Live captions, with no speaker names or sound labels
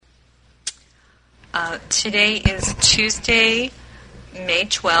Today is Tuesday, May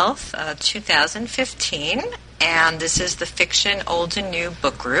 12th, 2015, and this is the Fiction Old and New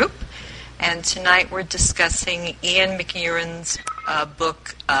book group. And tonight we're discussing Ian McEwan's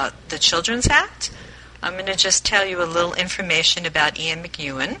book, The Children's Act. I'm going to just tell you a little information about Ian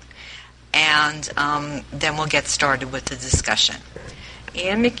McEwan, and then we'll get started with the discussion.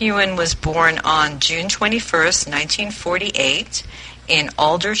 Ian McEwan was born on June 21st, 1948, in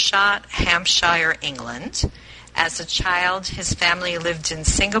Aldershot, Hampshire, England. As a child, his family lived in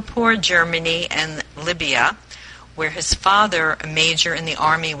Singapore, Germany, and Libya, where his father, a major in the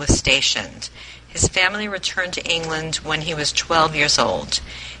army, was stationed. His family returned to England when he was 12 years old.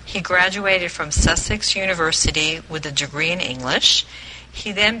 He graduated from Sussex University with a degree in English.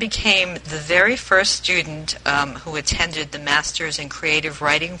 He then became the very first student who attended the Masters in Creative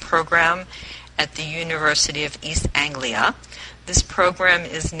Writing program at the University of East Anglia. This program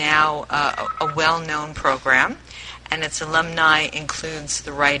is now a well-known program, and its alumni includes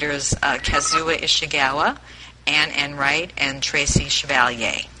the writers Kazuo Ishikawa, Anne Enright, and Tracy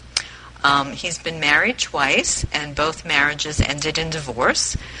Chevalier. He's been married twice, and both marriages ended in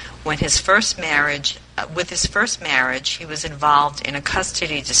divorce. With his first marriage, he was involved in a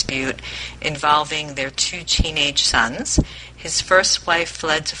custody dispute involving their two teenage sons. His first wife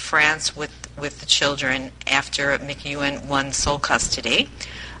fled to France with the children after McEwan won sole custody.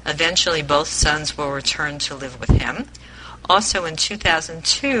 Eventually, both sons were returned to live with him. Also, in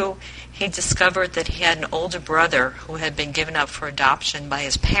 2002, he discovered that he had an older brother who had been given up for adoption by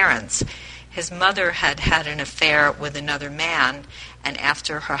his parents. His mother had had an affair with another man, and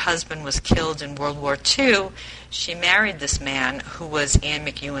after her husband was killed in World War II, she married this man who was Ian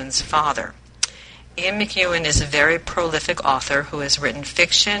McEwan's father. Ian McEwan is a very prolific author who has written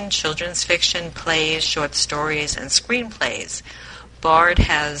fiction, children's fiction, plays, short stories, and screenplays. Bard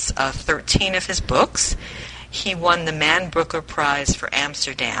has 13 of his books. He won the Man Booker Prize for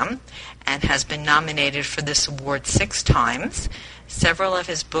Amsterdam and has been nominated for this award 6 times. Several of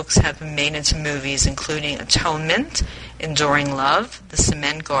his books have been made into movies, including Atonement, Enduring Love, The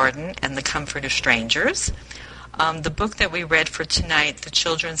Cement Garden, and The Comfort of Strangers. The book that we read for tonight, The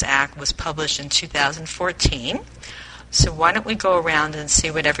Children's Act, was published in 2014. So why don't we go around and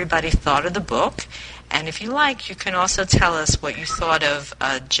see what everybody thought of the book. And if you like, you can also tell us what you thought of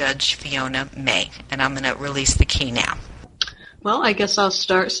Judge Fiona May. And I'm going to release the key now. Well, I guess I'll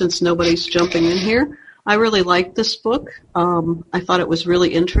start since nobody's jumping in here. I really liked this book. I thought it was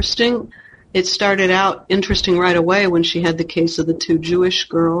really interesting. It started out interesting right away when she had the case of the 2 Jewish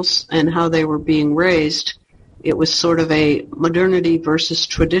girls and how they were being raised. It was sort of a modernity versus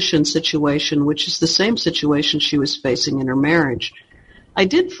tradition situation, which is the same situation she was facing in her marriage. I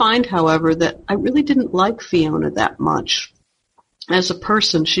did find, however, that I really didn't like Fiona that much. As a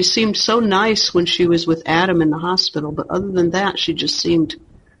person, she seemed so nice when she was with Adam in the hospital, but other than that, she just seemed,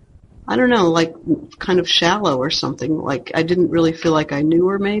 I don't know, like kind of shallow or something. Like I didn't really feel like I knew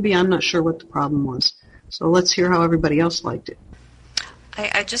her, maybe. I'm not sure what the problem was. So let's hear how everybody else liked it.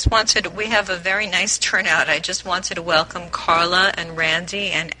 I just wanted, we have a very nice turnout. I just wanted to welcome Carla and Randy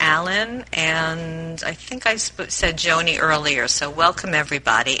and Alan, and I think I said Joni earlier, so welcome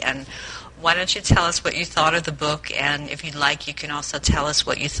everybody. And why don't you tell us what you thought of the book, and if you'd like, you can also tell us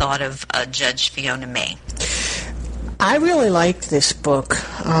what you thought of Judge Fiona May. I really liked this book.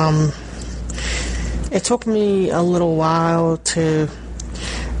 It took me a little while to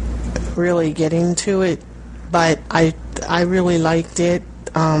really get into it, but I really liked it.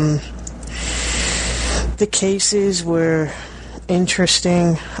 The cases were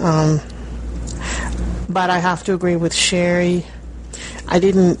interesting, but I have to agree with Sherry. I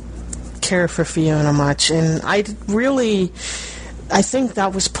didn't care for Fiona much, and I think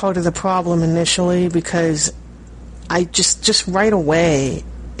that was part of the problem initially, because I just right away,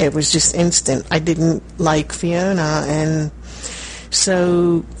 it was just instant. I didn't like Fiona, and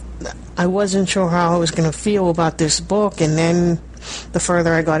so I wasn't sure how I was going to feel about this book, and then the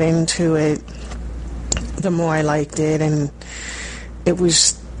further I got into it, the more I liked it, and it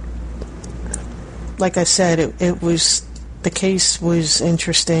was, like I said, it was, the case was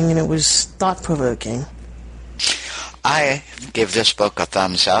interesting, and it was thought-provoking. I give this book a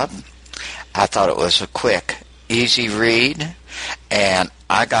thumbs up. I thought it was a quick, easy read, and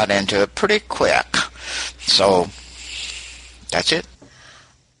I got into it pretty quick. So, that's it.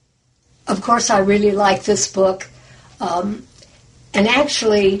 Of course, I really like this book. And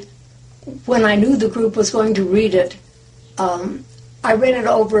actually, when I knew the group was going to read it, I read it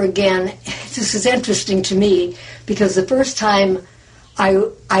over again. This is interesting to me because the first time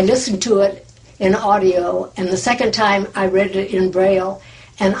I listened to it in audio, and the second time I read it in Braille,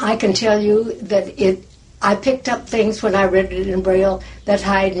 And I can tell you that I picked up things when I read it in Braille that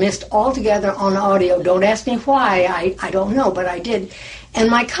I had missed altogether on audio. Don't ask me why. I don't know, but I did. And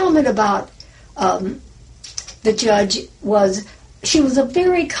my comment about the judge was, she was a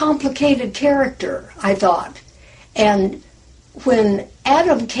very complicated character, I thought. And when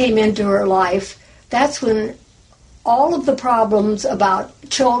Adam came into her life, that's when all of the problems about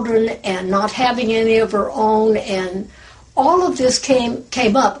children and not having any of her own and all of this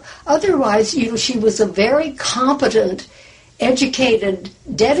came up. Otherwise, she was a very competent, educated,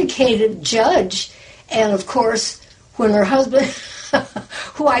 dedicated judge. And of course, when her husband,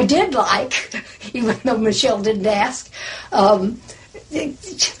 who I did like, even though Michelle didn't ask,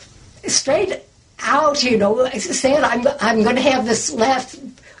 straight out, said, I'm going to have this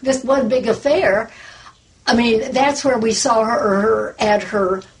one big affair. I mean, that's where we saw her at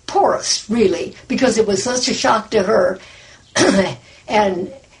her poorest, really, because it was such a shock to her.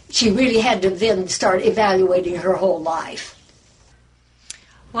 And she really had to then start evaluating her whole life.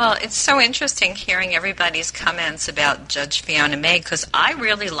 Well, it's so interesting hearing everybody's comments about Judge Fiona May, because I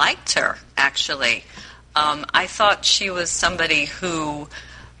really liked her, actually. I thought she was somebody who,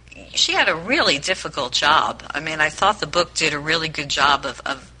 she had a really difficult job. I mean, I thought the book did a really good job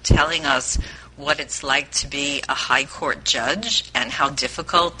of telling us what it's like to be a high court judge and how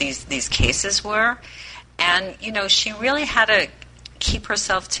difficult these cases were. And, she really had to keep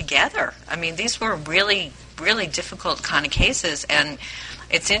herself together. I mean, these were really, really difficult kind of cases. And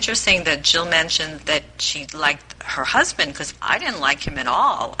it's interesting that Jill mentioned that she liked her husband, because I didn't like him at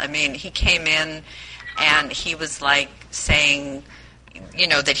all. I mean, he came in and he was like saying,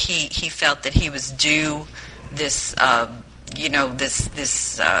 that he felt that he was due this,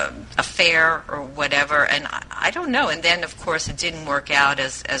 this affair or whatever, and I don't know. And then, of course, it didn't work out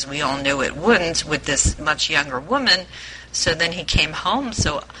as we all knew it wouldn't with this much younger woman. So then he came home.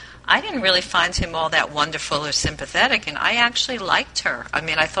 So I didn't really find him all that wonderful or sympathetic, and I actually liked her. I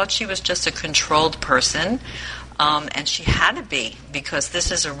mean, I thought she was just a controlled person, and she had to be, because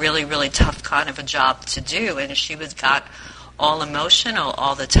this is a really, really tough kind of a job to do, and she got all emotional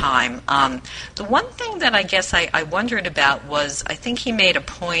all the time. The one thing that I guess I wondered about was, I think he made a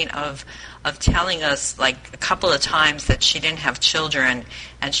point of telling us like a couple of times that she didn't have children,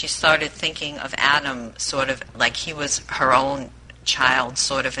 and she started thinking of Adam sort of like he was her own child,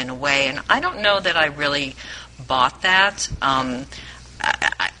 sort of, in a way. And I don't know that I really bought that. I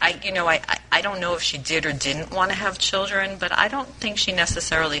don't know if she did or didn't want to have children, but I don't think she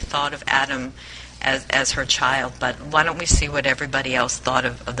necessarily thought of Adam as her child. But why don't we see what everybody else thought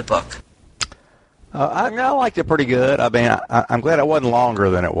of the book? I liked it pretty good. I mean, I'm glad it wasn't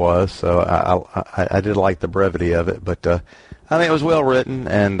longer than it was, so I did like the brevity of it. But I mean, it was well written,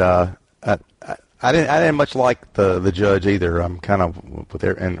 and I didn't much like the judge either. I'm kind of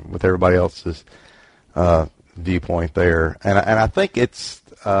with everybody else's viewpoint there, and I think it's.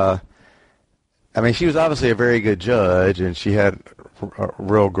 I mean, she was obviously a very good judge, and she had a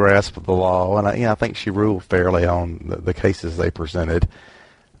real grasp of the law, and I think she ruled fairly on the cases they presented.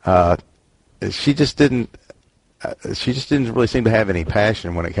 She just didn't really seem to have any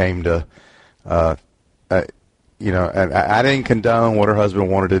passion when it came to, and I didn't condone what her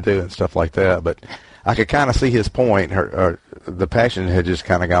husband wanted to do and stuff like that, but I could kind of see his point. The passion had just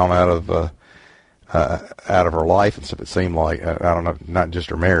kind of gone out of her life, and stuff. It seemed like, I don't know, not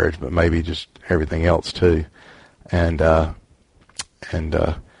just her marriage, but maybe just everything else too. And I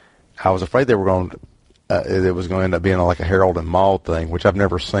was afraid it was going to end up being like a Harold and Maude thing, which I've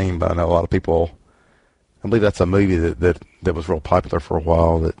never seen, but I know a lot of people. I believe that's a movie that was real popular for a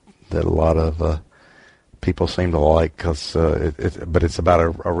while that a lot of people seem to like, but it's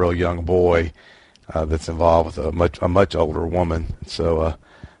about a real young boy that's involved with a much older woman. So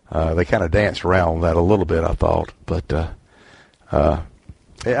they kind of danced around that a little bit, I thought, but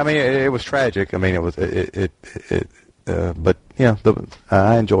I mean, it was tragic. I mean, it was but yeah,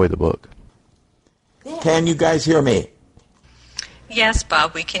 I enjoyed the book. Can you guys hear me? Yes,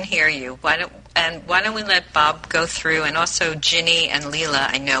 Bob, we can hear you. Why don't we let Bob go through, and also Ginny and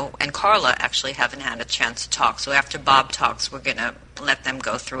Leela, I know, and Carla actually haven't had a chance to talk. So after Bob talks, we're going to let them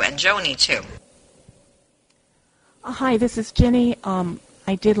go through, and Joni too. Hi, this is Ginny.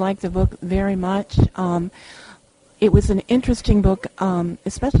 I did like the book very much. It was an interesting book,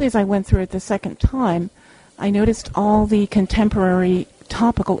 especially as I went through it the second time. I noticed all the contemporary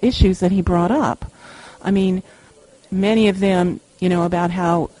topical issues that he brought up. I mean, many of them, about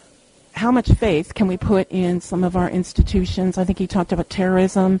how much faith can we put in some of our institutions. I think he talked about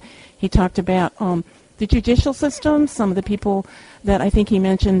terrorism. He talked about the judicial system. Some of the people that I think he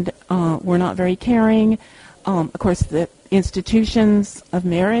mentioned were not very caring. of course, the institutions of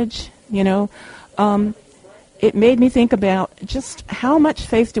marriage, it made me think about just how much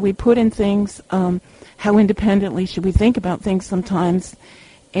faith do we put in things, how independently should we think about things sometimes,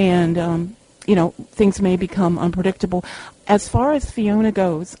 and, things may become unpredictable. As far as Fiona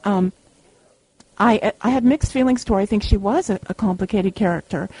goes, I had mixed feelings to her. I think she was a complicated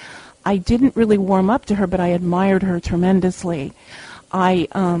character. I didn't really warm up to her, but I admired her tremendously. I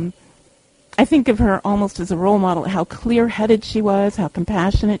think of her almost as a role model, how clear-headed she was, how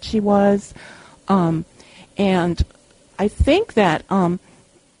compassionate she was. And I think that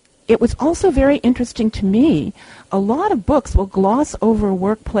it was also very interesting to me. A lot of books will gloss over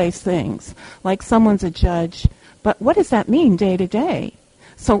workplace things, like someone's a judge, but what does that mean day to day?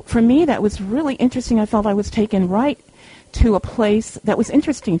 So for me, that was really interesting. I felt I was taken right to a place that was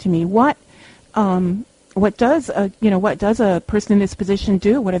interesting to me. What does a person in this position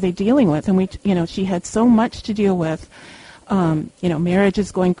do? What are they dealing with? And she had so much to deal with. Marriage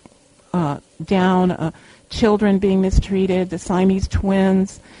is going down, children being mistreated, the Siamese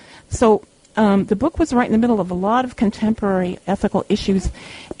twins. So the book was right in the middle of a lot of contemporary ethical issues.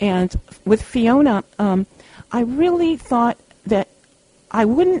 And with Fiona, I really thought that I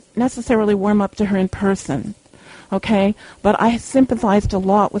wouldn't necessarily warm up to her in person, okay? But I sympathized a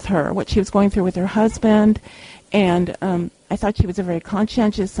lot with her, what she was going through with her husband, and I thought she was a very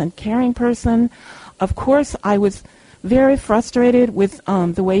conscientious and caring person. Of course, I was very frustrated with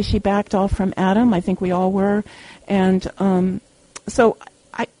the way she backed off from Adam. I think we all were. And so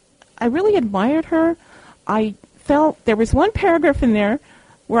I really admired her. I felt there was one paragraph in there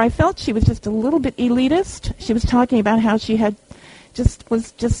where I felt she was just a little bit elitist. She was talking about how she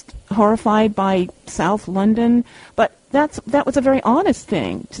was just horrified by South London, but that was a very honest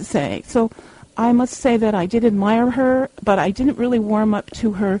thing to say. So I must say that I did admire her, but I didn't really warm up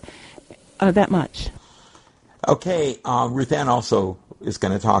to her that much. Okay, Ruth Ann also is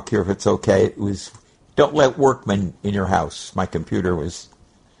going to talk here if it's okay. It was, don't let workmen in your house. My computer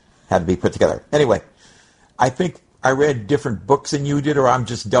had to be put together. Anyway, I think I read different books than you did, or I'm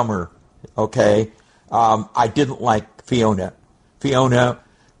just dumber, okay? I didn't like Fiona. Fiona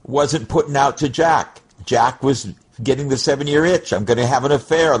wasn't putting out to Jack. Jack was getting the 7-year itch. I'm going to have an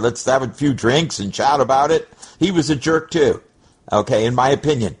affair. Let's have a few drinks and chat about it. He was a jerk too, okay, in my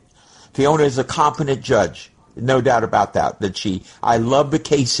opinion. Fiona is a competent judge. No doubt about that. I love the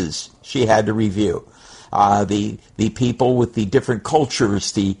cases she had to review. The people with the different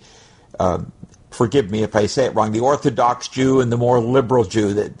cultures, forgive me if I say it wrong, the Orthodox Jew and the more liberal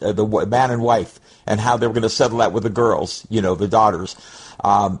Jew, the man and wife, and how they were going to settle that with the girls, the daughters.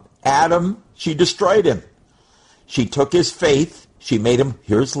 Adam, she destroyed him. She took his faith. She made him,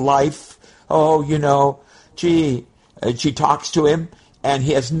 here's life. She talks to him, and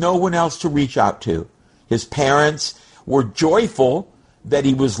he has no one else to reach out to. His parents were joyful that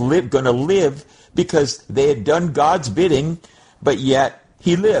he was going to live because they had done God's bidding, but yet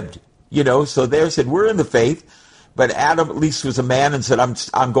he lived. So they said, we're in the faith. But Adam at least was a man and said,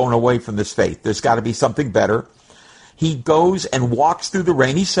 I'm going away from this faith. There's got to be something better. He goes and walks through the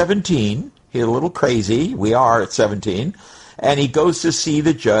rain. He's 17. He's a little crazy. We are at 17. And he goes to see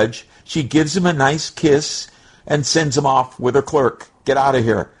the judge. She gives him a nice kiss and sends him off with her clerk. Get out of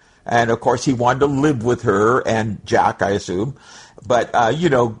here. And, of course, he wanted to live with her and Jack, I assume. But,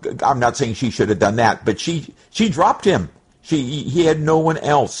 I'm not saying she should have done that. But she dropped him. He had no one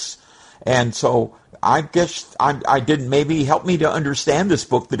else. And so I guess I didn't maybe help me to understand this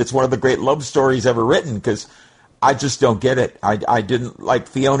book, that it's one of the great love stories ever written, because I just don't get it. I didn't like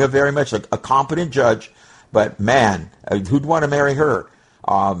Fiona very much, like a competent judge, but man, who'd want to marry her?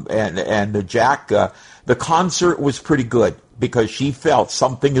 And Jack, the concert was pretty good because she felt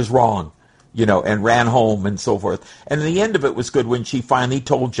something is wrong, and ran home and so forth. And the end of it was good when she finally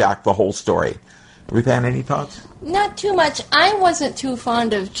told Jack the whole story. Ruth Ann, any thoughts? Not too much. I wasn't too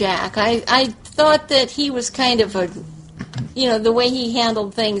fond of Jack. I thought that he was kind of the way he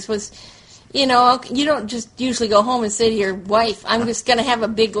handled things was, you don't just usually go home and say to your wife, I'm just going to have a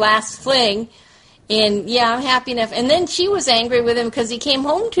big last fling, and yeah, I'm happy enough. And then she was angry with him because he came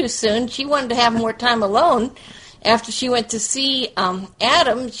home too soon. She wanted to have more time alone. After she went to see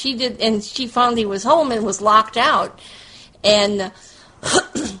Adam, she did, and she found he was home and was locked out. And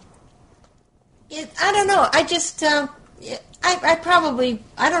I don't know. I just, I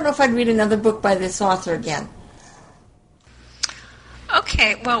don't know if I'd read another book by this author again.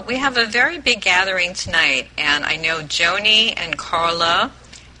 Okay, well, we have a very big gathering tonight, and I know Joni and Carla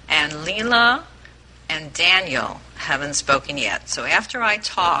and Leela and Daniel haven't spoken yet. So after I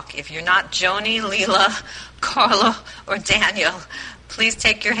talk, if you're not Joni, Leela, Carla, or Daniel, please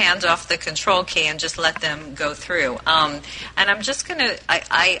take your hands off the control key and just let them go through. And I'm just going to,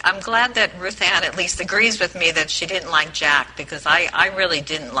 I'm glad that Ruth Ann at least agrees with me that she didn't like Jack, because I really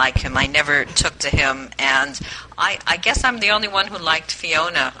didn't like him. I never took to him, and I guess I'm the only one who liked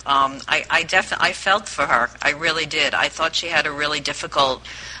Fiona. I felt for her. I really did. I thought she had a really difficult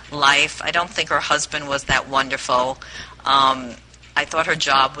life. I don't think her husband was that wonderful. I thought her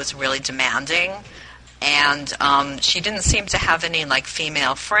job was really demanding. And she didn't seem to have any, like,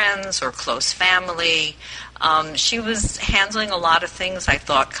 female friends or close family. She was handling a lot of things, I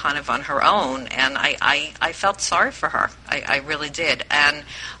thought, kind of on her own, and I felt sorry for her. I really did. And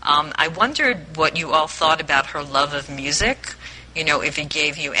I wondered what you all thought about her love of music, if it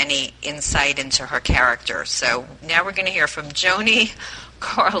gave you any insight into her character. So now we're going to hear from Joni,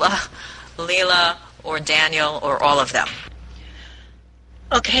 Carla, Leela, or Daniel, or all of them.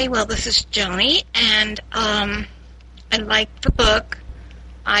 Okay, well, this is Joni, and I like the book.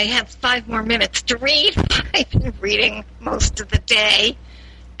 I have 5 more minutes to read. I've been reading most of the day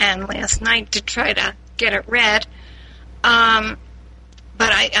and last night to try to get it read. But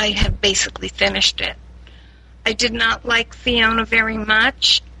I have basically finished it. I did not like Fiona very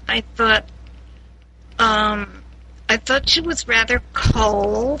much. I thought she was rather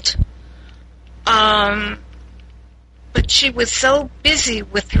cold. But she was so busy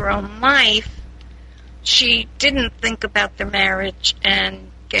with her own life, she didn't think about their marriage and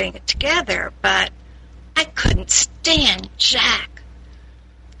getting it together. But I couldn't stand Jack.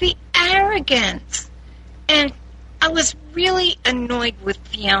 The arrogance. And I was really annoyed with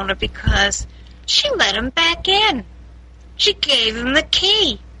Fiona because she let him back in. She gave him the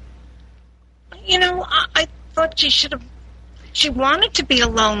key. I thought she wanted to be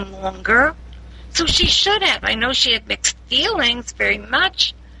alone longer. So she should have. I know she had mixed feelings very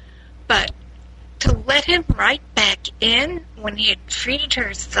much, but to let him right back in when he had treated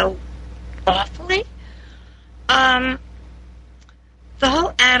her so awfully, the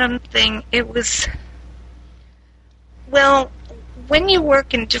whole Adam thing, it was, well, when you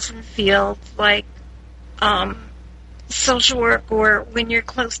work in different fields like social work, or when you're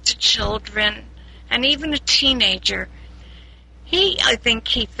close to children and even a teenager, I think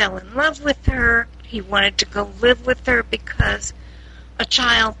he fell in love with her. He wanted to go live with her because a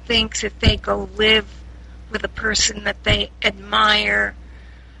child thinks if they go live with a person that they admire,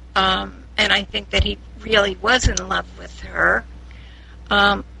 and I think that he really was in love with her,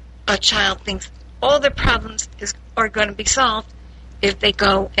 a child thinks all their problems are going to be solved if they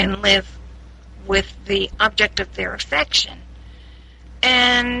go and live with the object of their affection.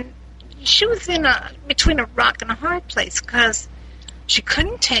 And she was between a rock and a hard place because she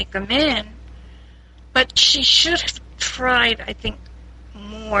couldn't take him in, but she should have tried, I think,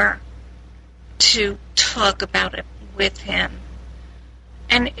 more to talk about it with him.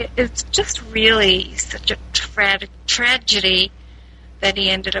 And it's just really such a tragedy that he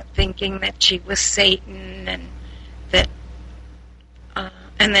ended up thinking that she was Satan, and that,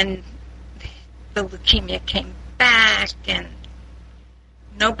 and then the leukemia came back, and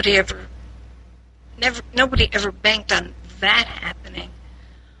nobody ever banked on that happening.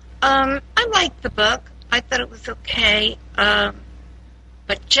 I liked the book. I thought it was okay.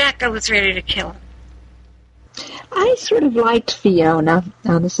 But Jack, I was ready to kill him. I sort of liked Fiona.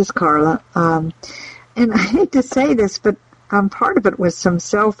 This is Carla. And I hate to say this, but part of it was some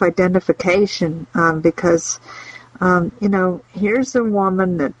self-identification because, here's a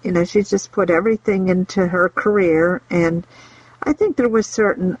woman that, she's just put everything into her career, and I think there was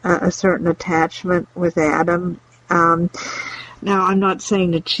a certain attachment with Adam. Now, I'm not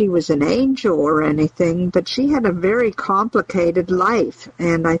saying that she was an angel or anything, but she had a very complicated life,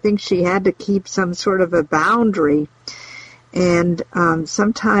 and I think she had to keep some sort of a boundary. And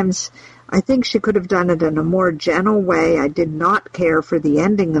sometimes I think she could have done it in a more gentle way. I did not care for the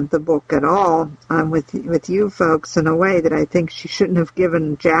ending of the book at all. I'm with you folks in a way that I think she shouldn't have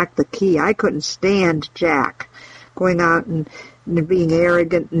given Jack the key. I couldn't stand Jack going out and being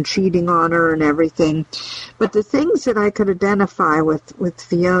arrogant and cheating on her and everything. But the things that I could identify with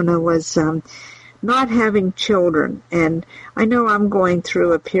Fiona was not having children. And I know I'm going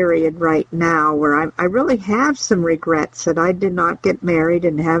through a period right now where I really have some regrets that I did not get married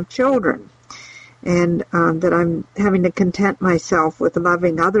and have children. And that I'm having to content myself with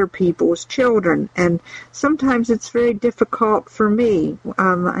loving other people's children. And sometimes it's very difficult for me.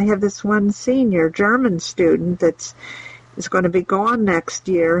 I have this one senior German student is going to be gone next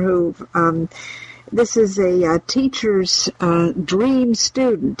year who this is a teacher's dream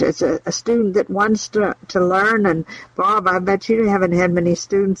student. It's a student that wants to learn. And Bob, I bet you haven't had many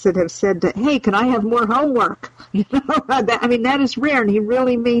students that have said, "Hey, can I have more homework?" You know, I mean, that is rare, and he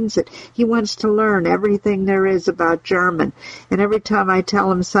really means it. He wants to learn everything there is about German. And every time I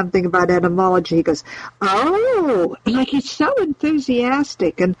tell him something about etymology, he goes, "Oh," like he's so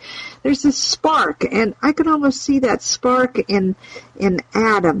enthusiastic. And there's this spark, and I can almost see that spark in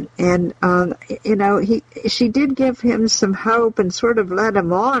Adam. And you know, she did give him some hope and sort of led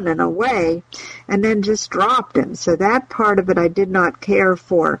him on in a way, and then just dropped him. So that part of it I did not care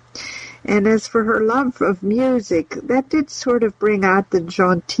for. And as for her love of music, that did sort of bring out the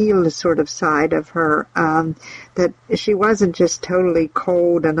gentile sort of side of her, that she wasn't just totally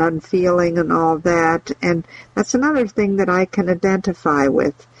cold and unfeeling and all that. And that's another thing that I can identify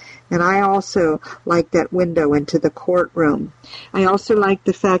with. And I also like that window into the courtroom. I also like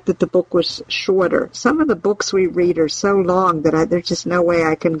the fact that the book was shorter. Some of the books we read are so long that there's just no way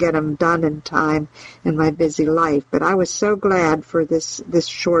I can get them done in time in my busy life. But I was so glad for this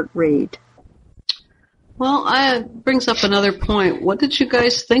short read. Well, it brings up another point. What did you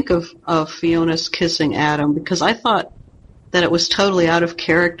guys think of Fiona's kissing Adam? Because I thought that it was totally out of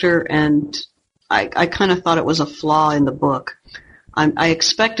character, and I kind of thought it was a flaw in the book. I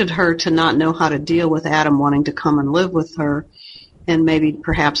expected her to not know how to deal with Adam wanting to come and live with her, and maybe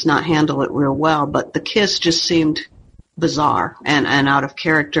perhaps not handle it real well, but the kiss just seemed bizarre and out of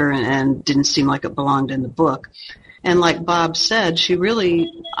character and didn't seem like it belonged in the book. And like Bob said,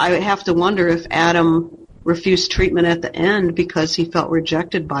 I have to wonder if Adam refused treatment at the end because he felt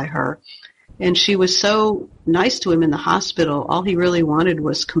rejected by her. And she was so nice to him in the hospital. All he really wanted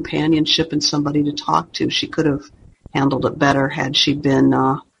was companionship and somebody to talk to. She could have handled it better had she been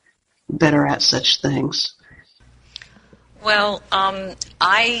better at such things. Well,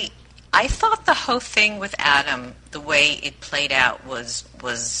 I thought the whole thing with Adam, the way it played out,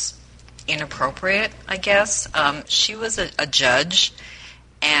 was inappropriate, I guess. She was a judge,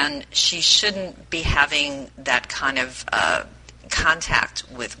 and she shouldn't be having that kind of contact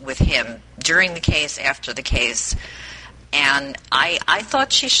with him during the case, after the case. And I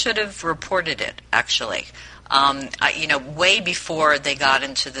thought she should have reported it, actually. Way before they got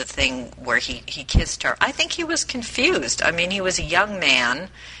into the thing where he kissed her. I think he was confused. I mean, he was a young man,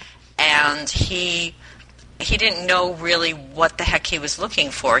 and he didn't know really what the heck he was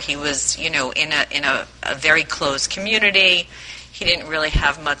looking for. He was, in a very closed community. He didn't really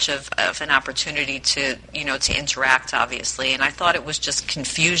have much of an opportunity to interact, obviously. And I thought it was just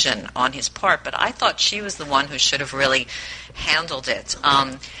confusion on his part. But I thought she was the one who should have really handled it.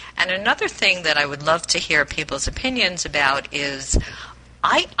 And another thing that I would love to hear people's opinions about is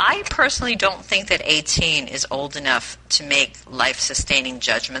I personally don't think that 18 is old enough to make life-sustaining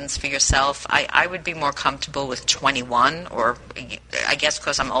judgments for yourself. I would be more comfortable with 21, or I guess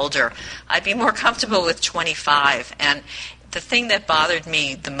because I'm older, I'd be more comfortable with 25. And the thing that bothered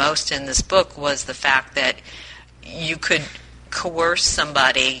me the most in this book was the fact that you could coerce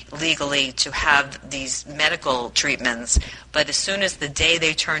somebody legally to have these medical treatments, but as soon as the day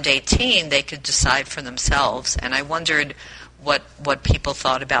they turned 18, they could decide for themselves. And I wondered what people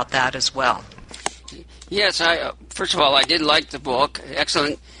thought about that as well. Yes, first of all, I did like the book.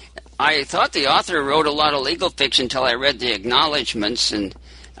 Excellent. I thought the author wrote a lot of legal fiction until I read the acknowledgments, and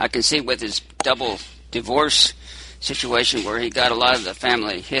I can see with his double divorce situation where he got a lot of the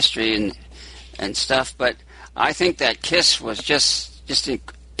family history and stuff, but I think that kiss was just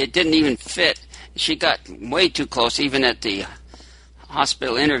it didn't even fit. She got way too close, even at the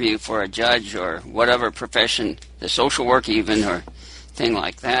hospital interview for a judge or whatever profession, the social work even, or thing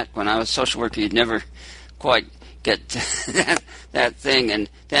like that. When I was a social worker, you'd never quite get that thing. And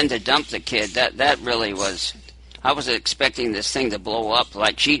then to dump the kid, that really was, I was expecting this thing to blow up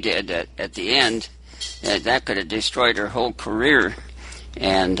like she did at the end. That could have destroyed her whole career.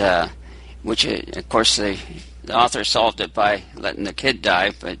 And which, of course, the author solved it by letting the kid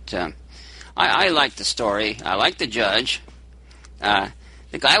die. But I liked the story. I liked the judge.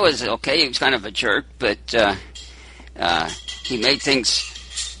 The guy was okay. He was kind of a jerk, but he made things...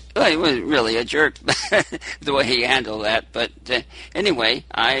 Well, he was really a jerk, the way he handled that. But anyway,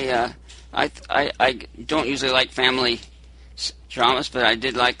 I don't usually like family dramas, but I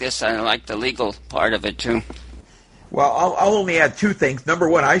did like this. I like the legal part of it, too. Well, I'll only add two things. Number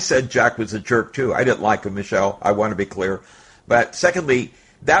one, I said Jack was a jerk, too. I didn't like him, Michelle. I want to be clear. But secondly,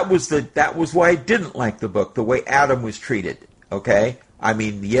 that was why I didn't like the book, the way Adam was treated, okay? I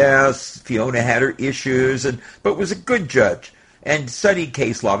mean, yes, Fiona had her issues, but was a good judge and studied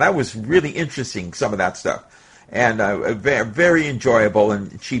case law. That was really interesting, some of that stuff. and very, very enjoyable.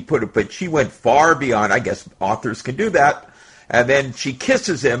 And she put it, but she went far beyond. I guess authors can do that. And then she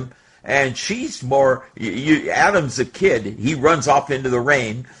kisses him, and she's more. Adam's a kid; he runs off into the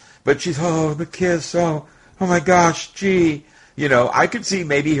rain, but she's the kiss. Oh my gosh, gee. I could see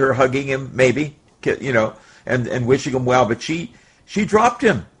maybe her hugging him, maybe, and wishing him well. But she dropped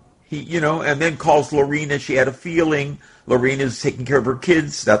him. And then calls Lorena. She had a feeling. Lorena's taking care of her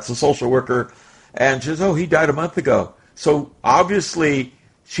kids. That's the social worker. And she says, he died a month ago. So obviously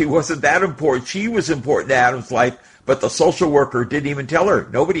she wasn't that important. She was important to Adam's life, but the social worker didn't even tell her.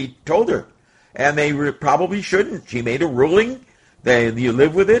 Nobody told her. And they probably shouldn't. She made a ruling. You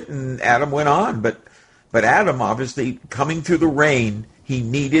live with it, and Adam went on. But Adam, obviously, coming through the rain, he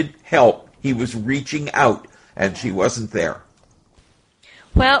needed help. He was reaching out, and she wasn't there.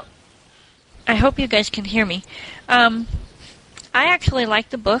 Well, I hope you guys can hear me. I actually like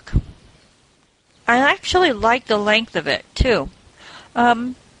the book. I actually like the length of it, too.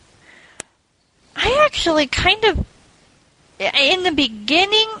 I actually kind of, in the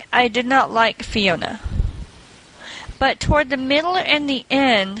beginning, I did not like Fiona. But toward the middle and the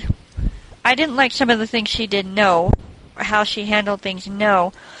end, I didn't like some of the things she did, no. Or how she handled things,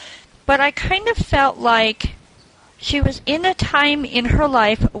 no. But I kind of felt like she was in a time in her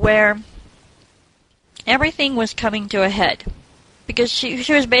life where everything was coming to a head. Because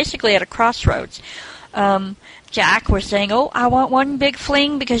she was basically at a crossroads. Jack was saying, I want one big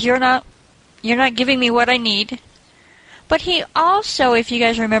fling because you're not giving me what I need. But he also, if you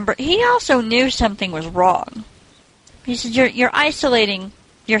guys remember, he also knew something was wrong. He said, you're isolating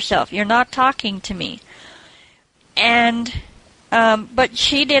yourself. You're not talking to me. And, but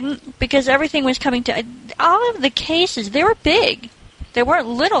she didn't, because everything was coming to, all of the cases, they were big. They weren't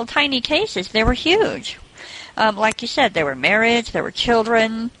little, tiny cases. They were huge. Like you said, there were marriage, there were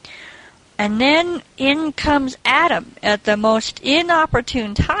children. And then in comes Adam at the most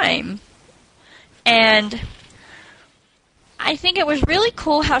inopportune time. And I think it was really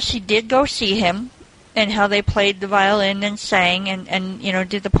cool how she did go see him and how they played the violin and sang and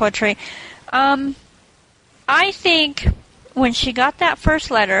did the poetry. I think when she got that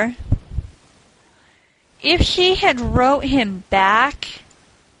first letter, if she had wrote him back,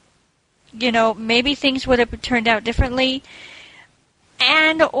 maybe things would have turned out differently.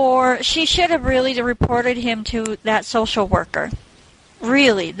 Or she should have really reported him to that social worker.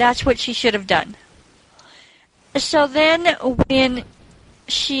 Really, that's what she should have done. So then when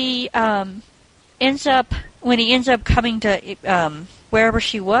she ends up coming to wherever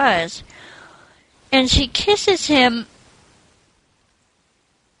she was, and she kisses him,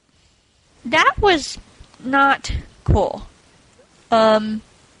 that was not cool.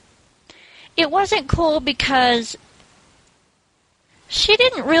 It wasn't cool because she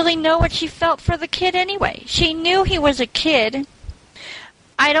didn't really know what she felt for the kid anyway. She knew he was a kid.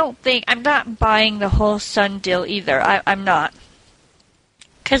 I'm not buying the whole son deal either. I'm not.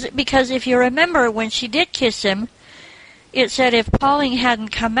 Because if you remember, when she did kiss him, it said if Pauline hadn't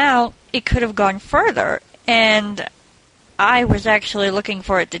come out, it could have gone further. And I was actually looking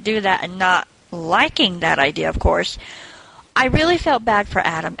for it to do that and not liking that idea, of course. I really felt bad for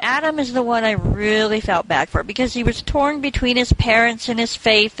Adam. Adam is the one I really felt bad for because he was torn between his parents and his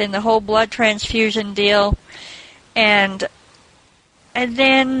faith and the whole blood transfusion deal. And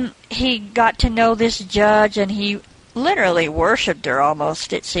then he got to know this judge, and he literally worshipped her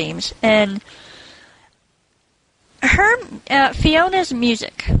almost, it seems. And her, Fiona's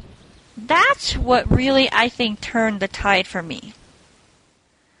music, that's what really, I think, turned the tide for me.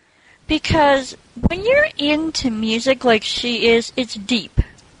 Because when you're into music like she is, it's deep.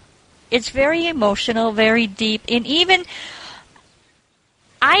 It's very emotional, very deep. And even,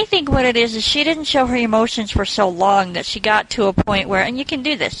 I think what it is she didn't show her emotions for so long that she got to a point where, and you can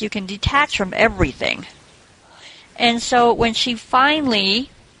do this, you can detach from everything. And so when she finally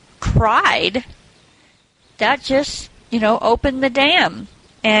cried, that just, opened the dam.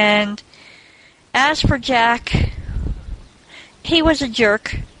 And as for Jack, he was a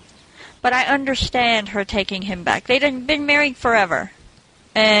jerk. But I understand her taking him back. They'd been married forever.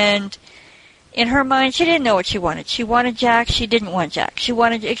 And in her mind, she didn't know what she wanted. She wanted Jack. She didn't want Jack. She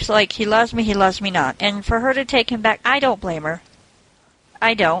wanted, it's like, he loves me not. And for her to take him back, I don't blame her.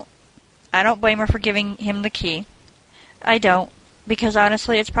 I don't blame her for giving him the key. I don't. Because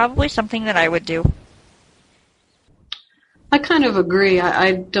honestly, it's probably something that I would do. I kind of agree.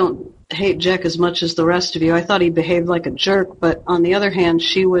 I don't hate Jack as much as the rest of you. I thought he behaved like a jerk. But on the other hand,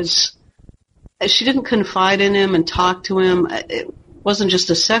 she didn't confide in him and talk to him. It wasn't just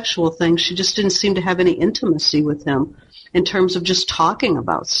a sexual thing. She just didn't seem to have any intimacy with him in terms of just talking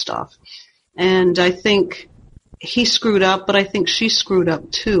about stuff. And I think he screwed up, but I think she screwed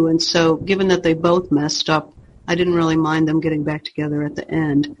up too. And so given that they both messed up, I didn't really mind them getting back together at the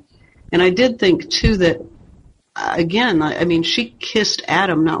end. And I did think too that, again, I mean, she kissed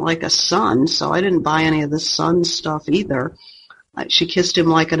Adam not like a son, so I didn't buy any of the son stuff either. She kissed him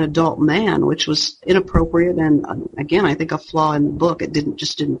like an adult man, which was inappropriate and, again, I think a flaw in the book. It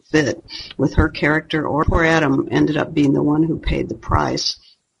just didn't fit with her character, or poor Adam ended up being the one who paid the price.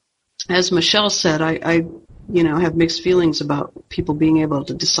 As Michelle said, I have mixed feelings about people being able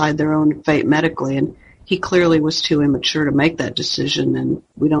to decide their own fate medically, and he clearly was too immature to make that decision, and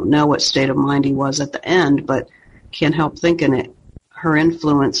we don't know what state of mind he was at the end, but can't help thinking it. Her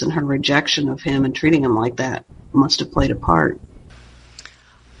influence and her rejection of him and treating him like that must have played a part.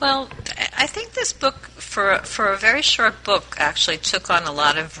 Well, I think this book, for a very short book, actually took on a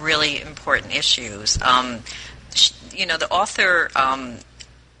lot of really important issues. The author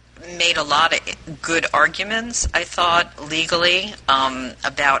made a lot of good arguments, I thought, legally,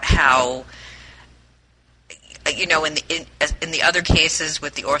 about how, in the other cases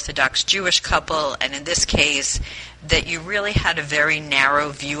with the Orthodox Jewish couple, and in this case, that you really had a very narrow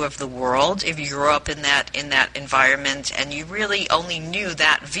view of the world if you grew up in that environment, and you really only knew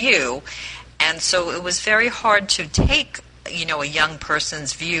that view, and so it was very hard to take, a young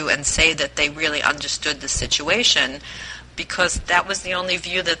person's view and say that they really understood the situation, because that was the only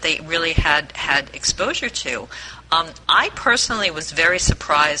view that they really had exposure to. I personally was very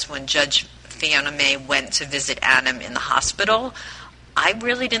surprised when Judge Fiona May went to visit Adam in the hospital. I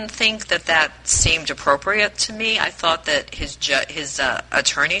really didn't think that seemed appropriate to me. I thought that his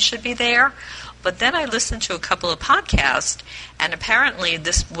attorney should be there. But then I listened to a couple of podcasts, and apparently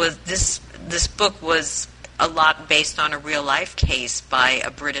this book was a lot based on a real-life case by a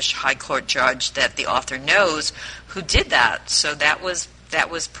British High Court judge that the author knows who did that. So that was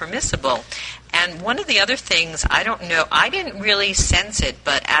permissible. And one of the other things, I don't know, I didn't really sense it,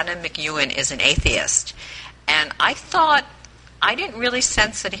 but Adam McEwan is an atheist. And I didn't really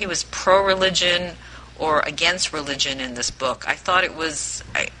sense that he was pro-religion or against religion in this book. I thought it was,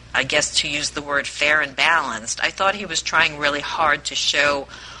 I guess to use the word, fair and balanced. I thought he was trying really hard to show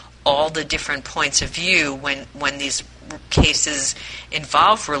all the different points of view when these cases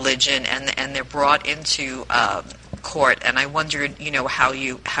involve religion and they're brought into court. And I wondered, how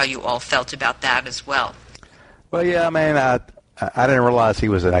you all felt about that as well. Well, yeah, I mean, I didn't realize he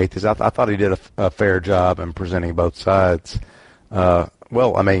was an atheist. I thought he did a fair job in presenting both sides.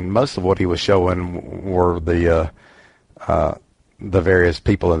 Well, I mean, most of what he was showing were the various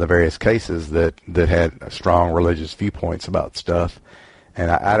people in the various cases that had strong religious viewpoints about stuff, and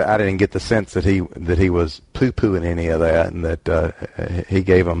I didn't get the sense that he was poo-pooing any of that, and that he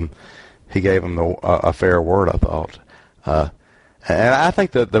gave them a fair word, I thought. And I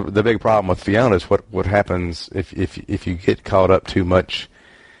think that the big problem with Fiona is what happens if you get caught up too much.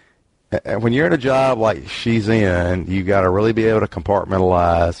 When you're in a job like she's in, you got to really be able to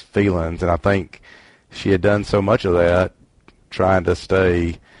compartmentalize feelings, and I think she had done so much of that, trying to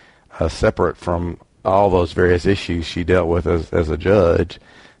stay separate from all those various issues she dealt with as a judge,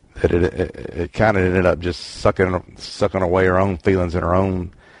 that it kind of ended up just sucking away her own feelings and her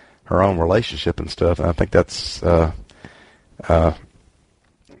own relationship and stuff. And I think that's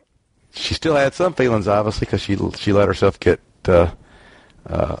she still had some feelings, obviously, because she let herself get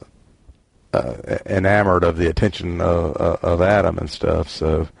enamored of the attention of Adam and stuff.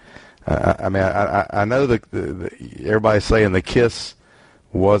 So, I mean, I know that everybody's saying the kiss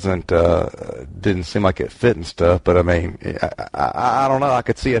didn't seem like it fit and stuff, but I mean, I don't know. I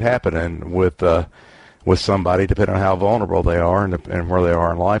could see it happening with somebody, depending on how vulnerable they are and where they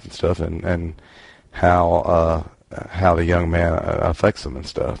are in life and stuff, and how the young man affects them and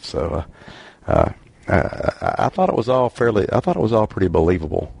stuff. So, I thought it was all pretty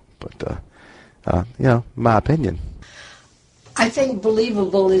believable, but. My opinion. I think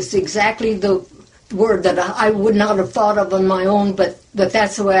believable is exactly the word that I would not have thought of on my own, but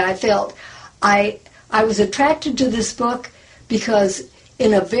that's the way I felt. I was attracted to this book because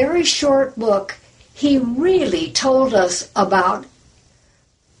in a very short book, he really told us about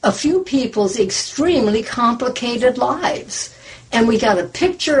a few people's extremely complicated lives. And we got a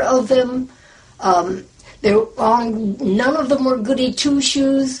picture of them. None of them were goody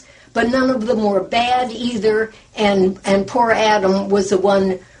two-shoes, but none of them were bad either, and poor Adam was the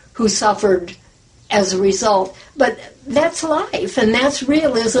one who suffered as a result. But that's life, and that's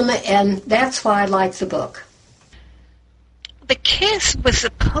realism, and that's why I like the book. The kiss was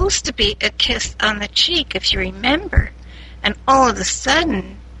supposed to be a kiss on the cheek, if you remember, and all of a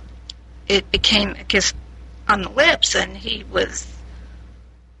sudden it became a kiss on the lips, and he was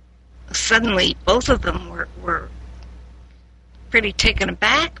suddenly both of them were pretty taken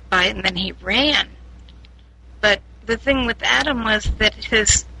aback by it, and then he ran. But the thing with Adam was that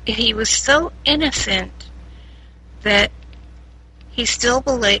he was so innocent that he still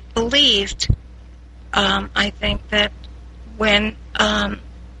believed, I think, that when the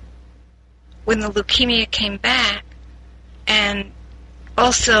leukemia came back, and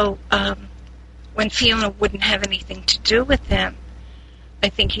also when Fiona wouldn't have anything to do with him, I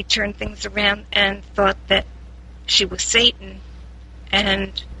think he turned things around and thought that she was Satan,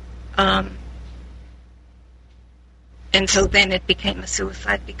 and so then it became a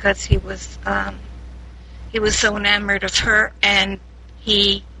suicide because he was so enamored of her, and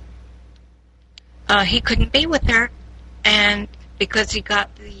he couldn't be with her, and because he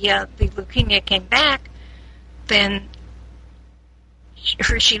got the leukemia came back, then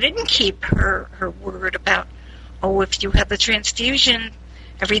she didn't keep her word about, oh, if you have the transfusion,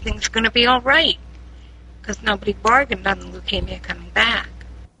 everything's going to be all right, because nobody bargained on the leukemia coming back.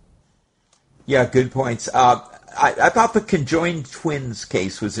 Yeah, good points. I thought the conjoined twins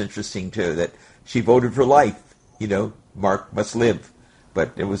case was interesting too. That she voted for life. Mark must live.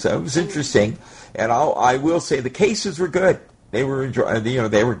 But it was interesting, and I will say the cases were good. They were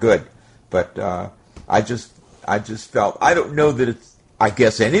they were good. But I just felt, I don't know that it's. I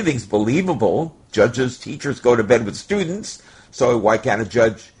guess anything's believable. Judges, teachers go to bed with students, so why can't a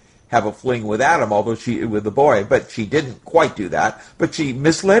judge have a fling with Adam, with the boy? But she didn't quite do that. But she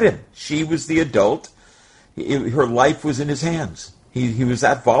misled him. She was the adult. Her life was in his hands. He was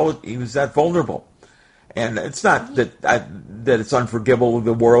that vulnerable. And it's not that it's unforgivable.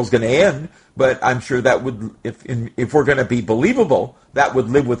 The world's going to end. But I'm sure that would, if we're going to be believable, that would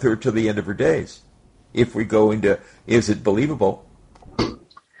live with her to the end of her days. If we go into, is it believable?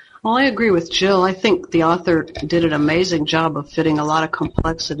 Well, I agree with Jill. I think the author did an amazing job of fitting a lot of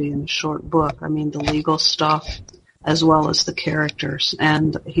complexity in a short book. I mean, the legal stuff as well as the characters,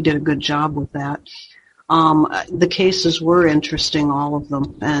 and he did a good job with that. The cases were interesting, all of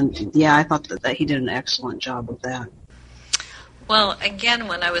them, and yeah, I thought that he did an excellent job with that. Well, again,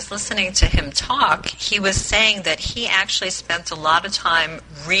 when I was listening to him talk, he was saying that he actually spent a lot of time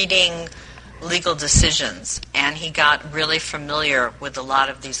reading legal decisions, and he got really familiar with a lot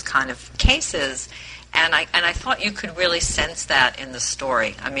of these kind of cases, and I thought you could really sense that in the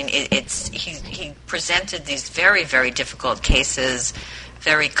story. I mean, he presented these very, very difficult cases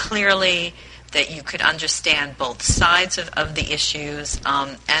very clearly, that you could understand both sides of the issues,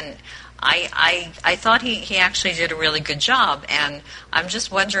 and I thought he actually did a really good job. And I'm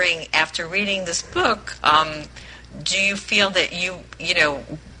just wondering, after reading this book, do you feel that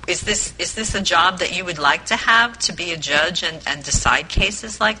is this a job that you would like to have, to be a judge and decide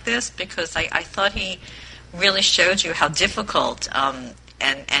cases like this? Because I thought he really showed you how difficult and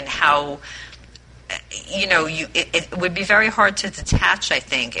how it would be very hard to detach. I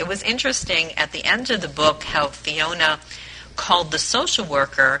think it was interesting at the end of the book how Fiona called the social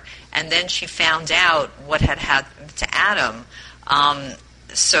worker, and then she found out what had happened to Adam.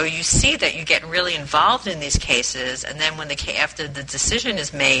 So you see that you get really involved in these cases, and then after the decision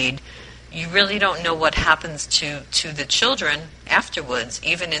is made, you really don't know what happens to the children afterwards.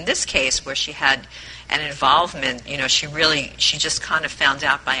 Even in this case, where she had an involvement, she just kind of found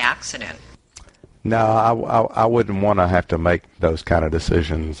out by accident. No, I wouldn't want to have to make those kind of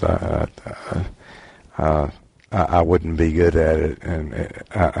decisions. I wouldn't be good at it, and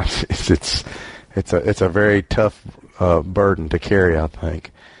it's a very tough burden to carry, I think.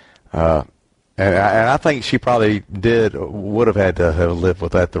 And I think she probably would have had to have lived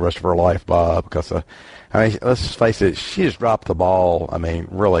with that the rest of her life, Bob, because, let's face it, she just dropped the ball. I mean,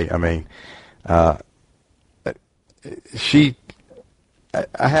 really, I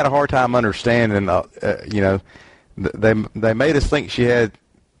had a hard time understanding, they made us think she had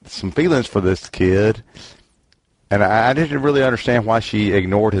some feelings for this kid, and I didn't really understand why she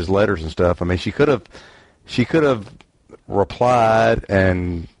ignored his letters and stuff. I mean, she could have replied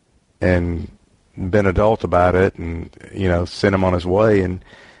and been adult about it, and sent him on his way, and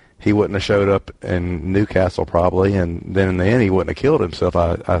he wouldn't have showed up in Newcastle probably, and then in the end he wouldn't have killed himself.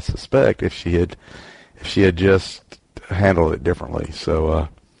 I suspect if she had just handled it differently. So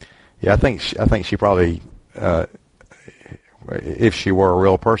I think she probably, if she were a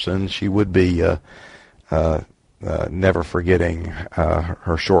real person, she would be never forgetting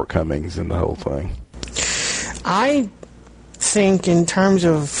her shortcomings in the whole thing. I think in terms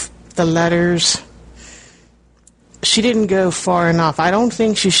of the letters, she didn't go far enough. I don't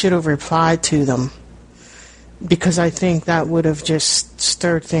think she should have replied to them, because I think that would have just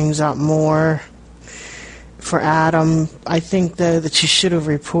stirred things up more. for Adam. I think, though, that she should have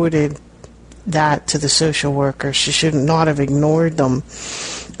reported that to the social worker. She should not have ignored them.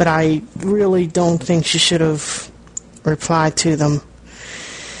 But I really don't think she should have replied to them.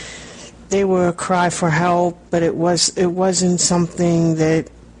 They were a cry for help, but it wasn't something that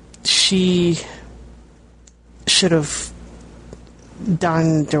she should have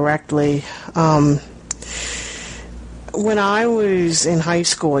done directly. When I was in high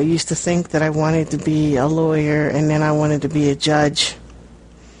school, I used to think that I wanted to be a lawyer, and then I wanted to be a judge.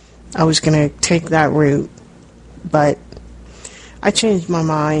 I was going to take that route, but I changed my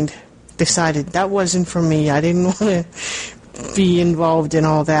mind, decided that wasn't for me. I didn't want to be involved in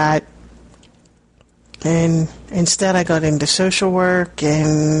all that. And instead I got into social work,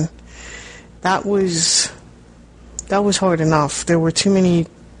 and that was hard enough. There were too many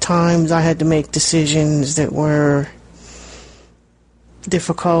times I had to make decisions that were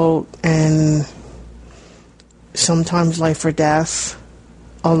difficult, and sometimes life or death.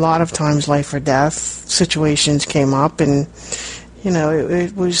 A lot of times life or death situations came up, and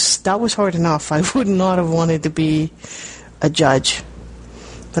that was hard enough. I would not have wanted to be a judge,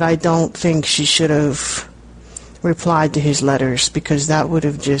 but I don't think she should have replied to his letters, because that would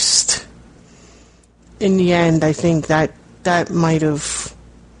have just, in the end, I think that might have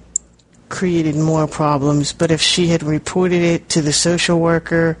created more problems. But if she had reported it to the social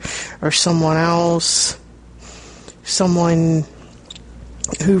worker or someone else, someone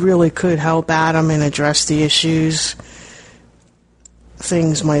who really could help Adam and address the issues,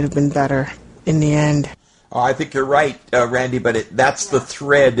 things might have been better in the end. Oh, I think you're right, Randy, but that's the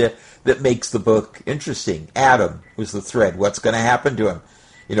thread that makes the book interesting. Adam was the thread. What's going to happen to him?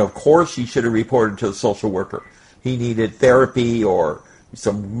 Of course he should have reported to the social worker. He needed therapy or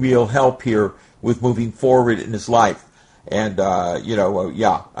some real help here with moving forward in his life. And, I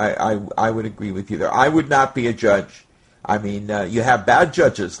would agree with you there. I would not be a judge. I mean, you have bad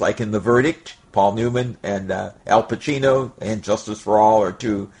judges, like in The Verdict. Paul Newman and Al Pacino and Justice for All are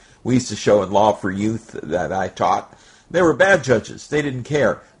two we used to show in Law for Youth that I taught. They were bad judges. They didn't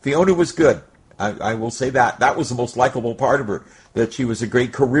care. Fiona was good. I will say that. That was the most likable part of her, that she was a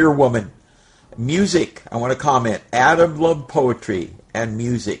great career woman. Music, I want to comment. Adam loved poetry and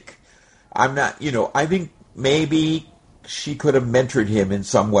music. I think maybe she could have mentored him in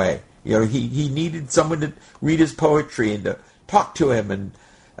some way. He needed someone to read his poetry and to talk to him, and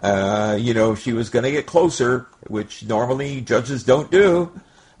she was going to get closer, which normally judges don't do.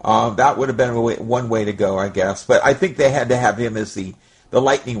 That would have been one way to go, I guess. But I think they had to have him as the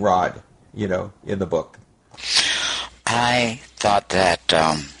lightning rod, in the book. I thought that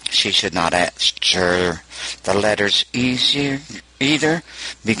she should not answer the letters either,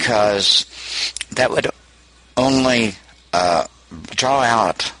 because that would only draw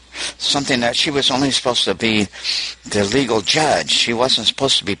out something that she was only supposed to be the legal judge. She wasn't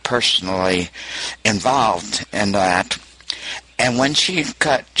supposed to be personally involved in that. And when she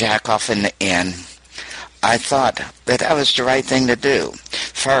cut Jack off in the end, I thought that was the right thing to do.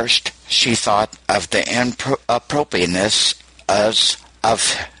 First, she thought of the inappropriateness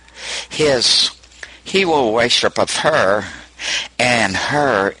of his. He will worship of her, and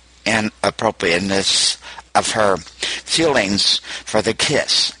her inappropriateness of her feelings for the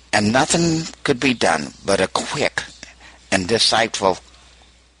kiss. And nothing could be done but a quick and decisive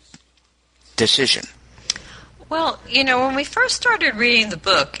decision. Well, when we first started reading the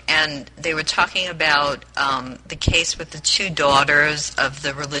book and they were talking about the case with the two daughters of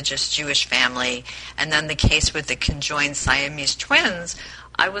the religious Jewish family and then the case with the conjoined Siamese twins,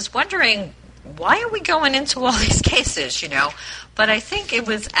 I was wondering, why are we going into all these cases, But I think it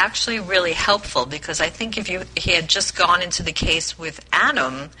was actually really helpful, because I think if he had just gone into the case with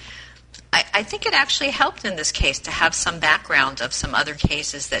Adam, I think it actually helped in this case to have some background of some other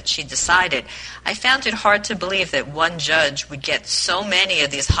cases that she decided. I found it hard to believe that one judge would get so many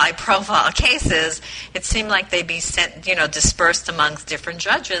of these high-profile cases. It seemed like they'd be sent, dispersed amongst different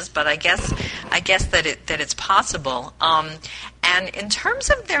judges. But I guess that it's possible. And in terms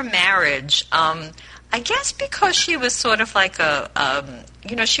of their marriage, I guess because she was sort of like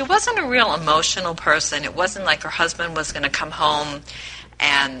she wasn't a real emotional person. It wasn't like her husband was going to come home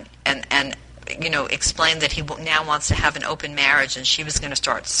and explain that he now wants to have an open marriage, and she was going to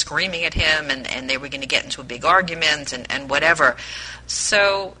start screaming at him, and they were going to get into a big argument and whatever.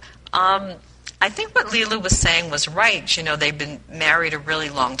 So I think what Lila was saying was right. You know, they've been married a really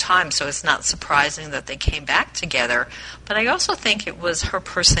long time, so it's not surprising that they came back together. But I also think it was her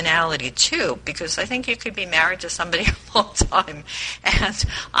personality, too, because I think you could be married to somebody a long time. And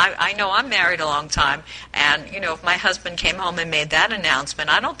I know I'm married a long time. And, you know, if my husband came home and made that announcement,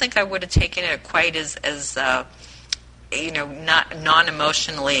 I don't think I would have taken it quite as you know, not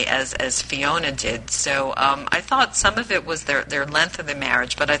non-emotionally as Fiona did. So I thought some of it was their length of the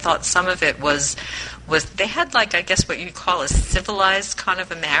marriage, but I thought some of it was they had, like, I guess what you'd call a civilized kind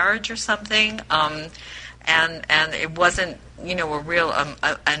of a marriage or something, and it wasn't, you know, a real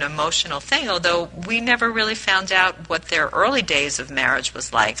an emotional thing. Although we never really found out what their early days of marriage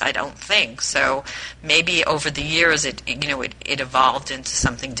was like. I don't think so. Maybe over the years, it evolved into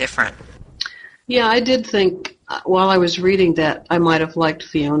something different. Yeah, I did think while I was reading that I might have liked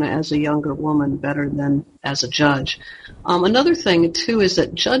Fiona as a younger woman better than as a judge. Another thing, too, is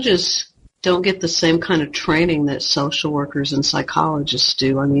that judges don't get the same kind of training that social workers and psychologists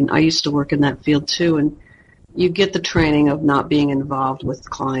do. I mean, I used to work in that field, too, and you get the training of not being involved with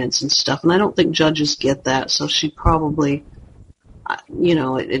clients and stuff, and I don't think judges get that, so she probably... you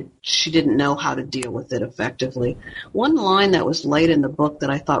know, she didn't know how to deal with it effectively. One line that was late in the book that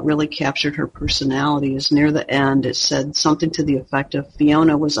I thought really captured her personality is near the end. It said something to the effect of,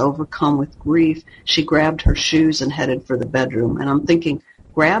 Fiona was overcome with grief. She grabbed her shoes and headed for the bedroom. And I'm thinking,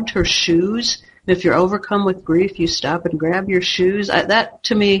 grabbed her shoes? If you're overcome with grief, you stop and grab your shoes? That,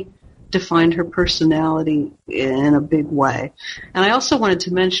 to me, defined her personality in a big way. And I also wanted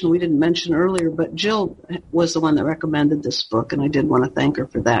to mention, we didn't mention earlier, but Jill was the one that recommended this book, and I did want to thank her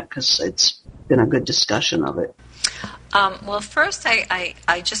for that because it's been a good discussion of it. Well, first,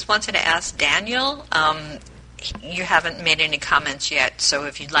 I just wanted to ask Daniel, you haven't made any comments yet, so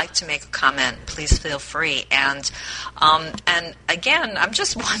if you'd like to make a comment, please feel free. And again, I'm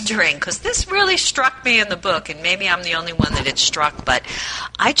just wondering, because this really struck me in the book, and maybe I'm the only one that it struck, but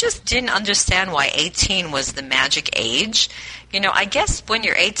I just didn't understand why 18 was the magic age. You know, I guess when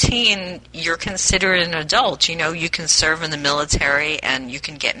you're 18, you're considered an adult. You know, you can serve in the military, and you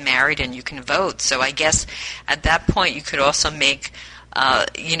can get married, and you can vote. So I guess at that point, you could also make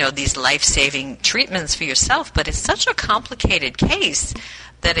you know, these life-saving treatments for yourself, but it's such a complicated case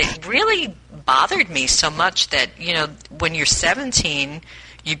that it really bothered me so much that, you know, when you're 17,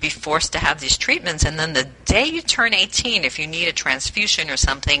 you'd be forced to have these treatments, and then the day you turn 18, if you need a transfusion or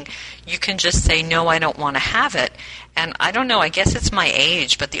something, you can just say, no, I don't want to have it. And I don't know, I guess it's my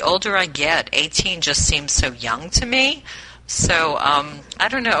age, but the older I get, 18 just seems so young to me. So, I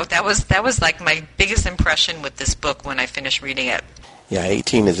don't know, that was like my biggest impression with this book when I finished reading it. Yeah,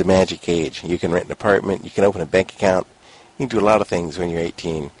 18 is a magic age. You can rent an apartment, you can open a bank account, you can do a lot of things when you're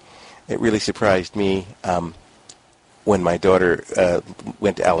 18. It really surprised me when my daughter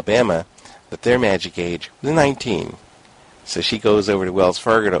went to Alabama that their magic age was 19. So she goes over to Wells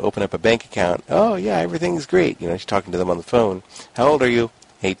Fargo to open up a bank account. Oh, yeah, everything's great. You know, she's talking to them on the phone. How old are you?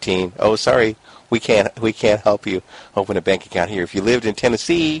 18. Oh, sorry, we can't help you open a bank account here. If you lived in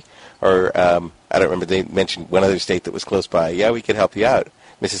Tennessee or I don't remember, they mentioned one other state that was close by. Yeah, we could help you out.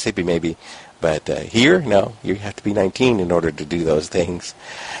 Mississippi maybe. But here, no, you have to be 19 in order to do those things.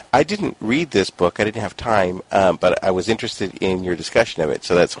 I didn't read this book. I didn't have time, but I was interested in your discussion of it,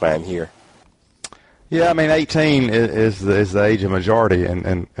 so that's why I'm here. Yeah, I mean, 18 is the age of majority,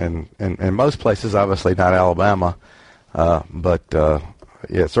 and most places, obviously not Alabama, but yeah,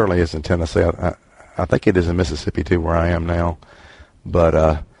 it certainly is in Tennessee. I think it is in Mississippi, too, where I am now.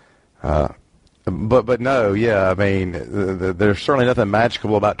 But no, yeah, I mean, there's certainly nothing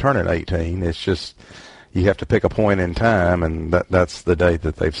magical about turning 18. It's just you have to pick a point in time, and that's the date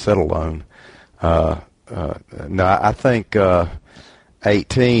that they've settled on. No, I think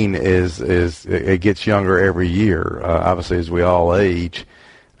 18 is it gets younger every year, obviously as we all age.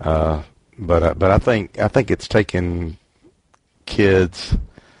 But I think it's taken kids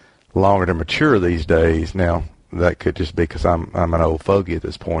longer to mature these days. Now that could just be because I'm an old fogey at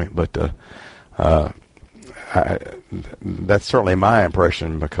this point, but that's certainly my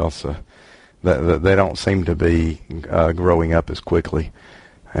impression because they don't seem to be growing up as quickly,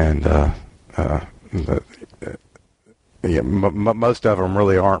 and most of them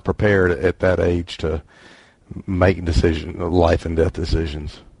really aren't prepared at that age to make life and death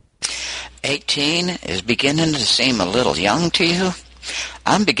decisions. 18 is beginning to seem a little young to you.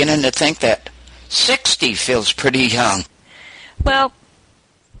 I'm beginning to think that 60 feels pretty young. Well,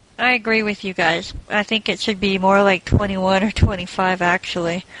 I agree with you guys. I think it should be more like 21 or 25,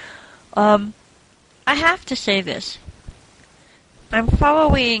 actually. I have to say this. I'm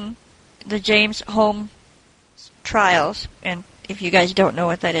following the James Holmes trials, and If you guys don't know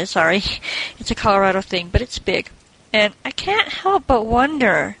what that is, sorry. It's a Colorado thing, but it's big. And I can't help but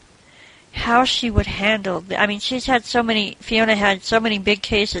wonder how she would handle I mean, Fiona had so many big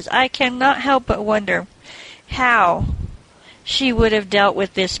cases. I cannot help but wonder how she would have dealt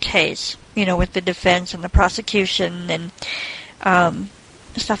with this case, with the defense and the prosecution and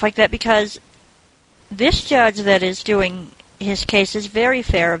stuff like that, because this judge that is doing his case is very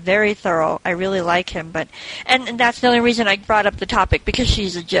fair, very thorough. I really like him, and that's the only reason I brought up the topic, because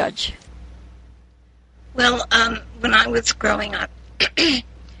she's a judge. Well, when I was growing up,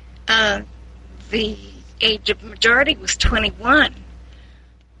 the age of majority was 21.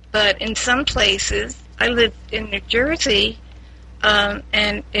 But in some places, I lived in New Jersey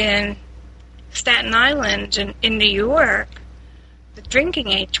and in Staten Island and in New York, the drinking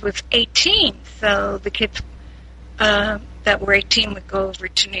age was 18. So the kids that were 18 would go over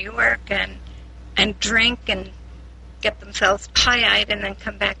to New York and drink and get themselves pie-eyed and then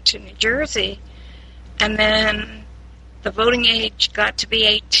come back to New Jersey. And then the voting age got to be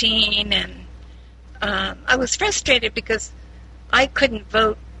 18, and I was frustrated because I couldn't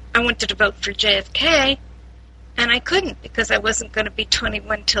vote. I wanted to vote for JFK, and I couldn't because I wasn't going to be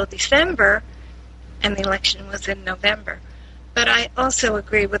 21 till December, and the election was in November. But I also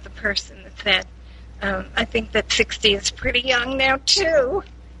agree with the person that said, I think that 60 is pretty young now, too.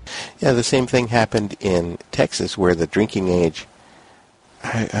 Yeah, the same thing happened in Texas, where the drinking age,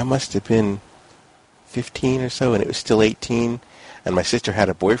 I must have been 15 or so, and it was still 18, and my sister had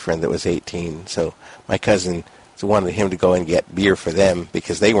a boyfriend that was 18, so my cousin wanted him to go and get beer for them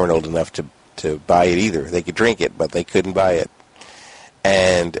because they weren't old enough to buy it either. They could drink it, but they couldn't buy it.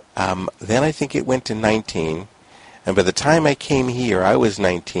 And then I think it went to 19, and by the time I came here, I was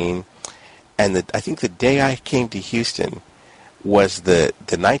 19, and I think the day I came to Houston was the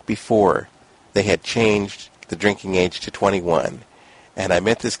night before they had changed the drinking age to 21. And I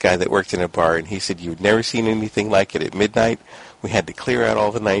met this guy that worked in a bar, and he said, "You've never seen anything like it. At midnight, we had to clear out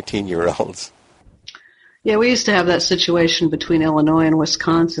all the 19-year-olds. Yeah, we used to have that situation between Illinois and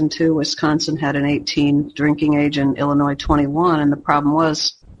Wisconsin, too. Wisconsin had an 18 drinking age and Illinois 21, and the problem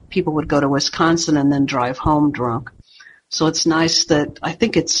was people would go to Wisconsin and then drive home drunk. So it's nice that, I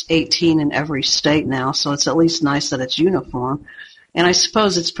think it's 18 in every state now, so it's at least nice that it's uniform. And I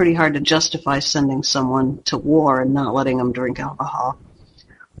suppose it's pretty hard to justify sending someone to war and not letting them drink alcohol.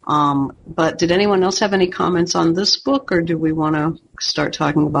 But did anyone else have any comments on this book, or do we want to start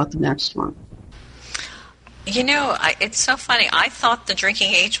talking about the next one? It's so funny. I thought the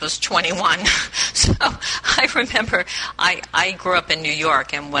drinking age was 21. So I remember I grew up in New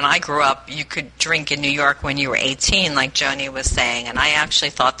York, and when I grew up, you could drink in New York when you were 18, like Joni was saying. And I actually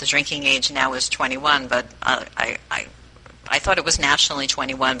thought the drinking age now is 21, but I thought it was nationally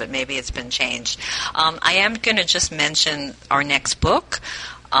 21, but maybe it's been changed. I am going to just mention our next book.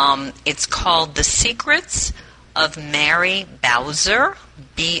 It's called The Secrets of Mary Bowser,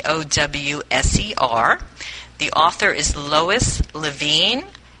 Bowser. The author is Lois Levine,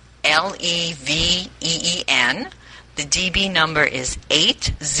 Leveen. The DB number is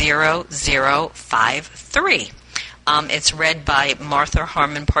 80053. It's read by Martha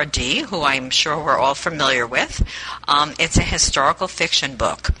Harmon Pardee, who I'm sure we're all familiar with. It's a historical fiction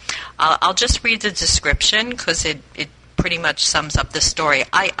book. I'll just read the description because it pretty much sums up the story.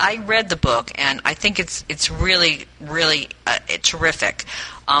 I read the book, and I think it's really, really terrific.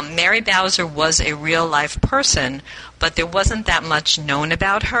 Mary Bowser was a real-life person, but there wasn't that much known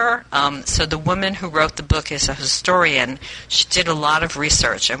about her. So the woman who wrote the book is a historian. She did a lot of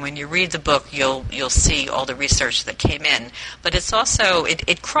research, and when you read the book, you'll see all the research that came in. But it's also,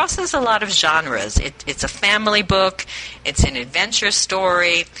 it crosses a lot of genres. It's a family book. It's an adventure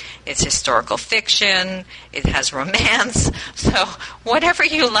story. It's historical fiction. It has romance. So whatever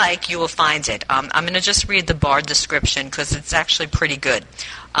you like, you will find it. I'm going to just read the bar description because it's actually pretty good.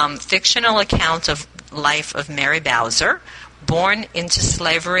 Fictional account of life of Mary Bowser, born into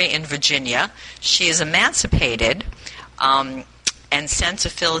slavery in Virginia. She is emancipated and sent to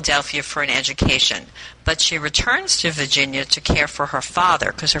Philadelphia for an education. But she returns to Virginia to care for her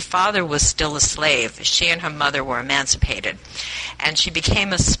father because her father was still a slave. She and her mother were emancipated. And she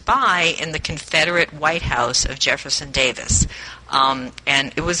became a spy in the Confederate White House of Jefferson Davis.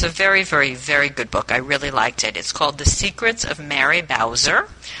 And it was a very, very, very good book. I really liked it. It's called The Secrets of Mary Bowser,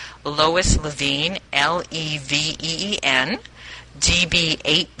 Lois Levine, Leveen, DB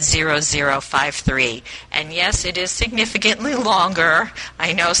 80053. And yes, it is significantly longer.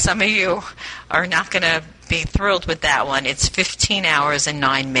 I know some of you are not going to be thrilled with that one. It's 15 hours and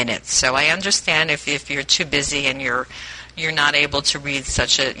 9 minutes. So I understand if you're too busy and you're not able to read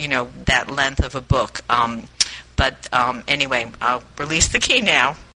such a, that length of a book. But anyway, I'll release the key now.